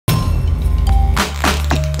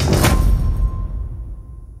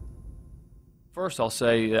First, I'll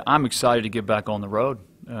say I'm excited to get back on the road.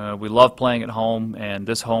 We love playing at home, and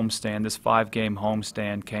this homestand, this 5-game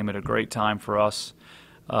homestand, came at a great time for us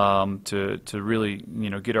to really,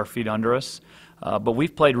 get our feet under us. But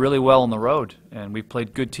we've played really well on the road, and we've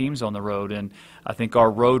played good teams on the road. And I think our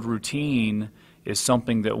road routine is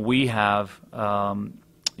something that we have,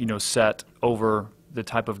 set over the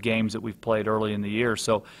type of games that we've played early in the year.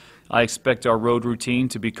 So I expect our road routine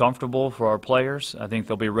to be comfortable for our players. I think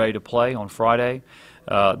they'll be ready to play on Friday.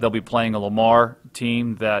 They'll be playing a Lamar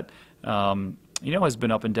team that, has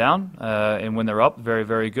been up and down, and when they're up, very,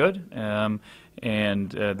 very good.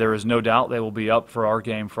 There is no doubt they will be up for our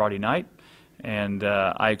game Friday night. And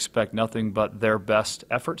I expect nothing but their best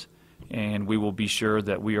effort, and we will be sure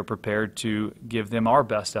that we are prepared to give them our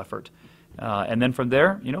best effort. And then from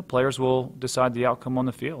there, players will decide the outcome on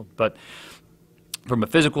the field. But from a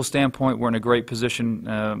physical standpoint, we're in a great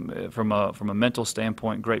position. From a mental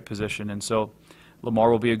standpoint, great position. And so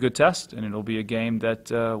Lamar will be a good test, and it'll be a game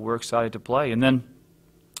that we're excited to play. And then,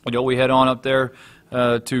 we head on up there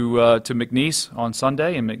to McNeese on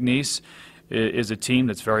Sunday, and McNeese is a team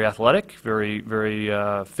that's very athletic, very, very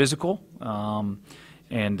physical,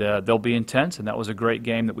 and they'll be intense. And that was a great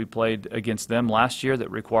game that we played against them last year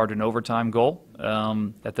that required an overtime goal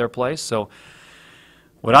at their place. So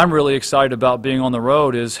what I'm really excited about being on the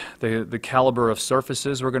road is the caliber of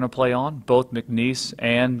surfaces we're going to play on. Both McNeese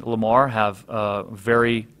and Lamar have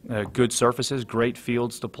very good surfaces, great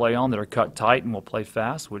fields to play on that are cut tight and will play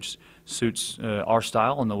fast, which suits our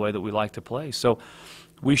style and the way that we like to play. So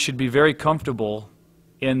we should be very comfortable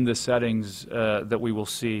in the settings that we will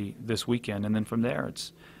see this weekend. And then from there,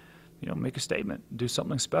 it's, make a statement, do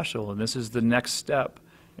something special. And this is the next step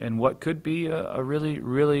in what could be a really,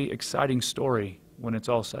 really exciting story when it's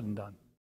all said and done.